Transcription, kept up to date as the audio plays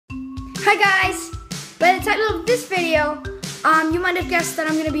Hi guys! By the title of this video, you might have guessed that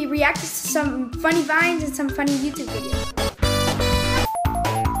I'm going to be reacting to some funny vines and some funny YouTube videos.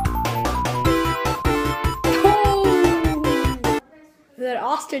 Oh! That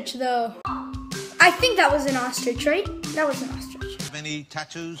ostrich though. I think that was an ostrich, right? That was an ostrich. Have any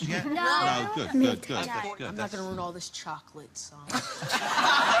tattoos yet? No. No, good. I'm not gonna ruin all this chocolate, so.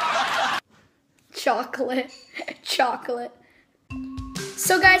 Chocolate.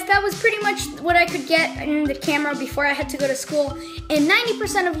 So guys, that was pretty much what I could get in the camera before I had to go to school. And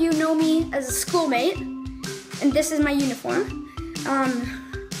 90% of you know me as a schoolmate. And this is my uniform.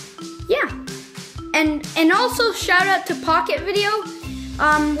 Yeah. And also shout out to Pocket Video,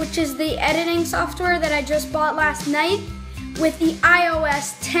 which is the editing software that I just bought last night with the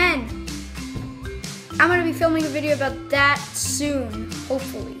iOS 10. I'm gonna be filming a video about that soon,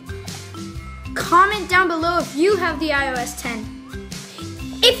 hopefully. Comment down below if you have the iOS 10.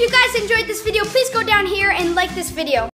 If you guys enjoyed this video, please go down here and like this video.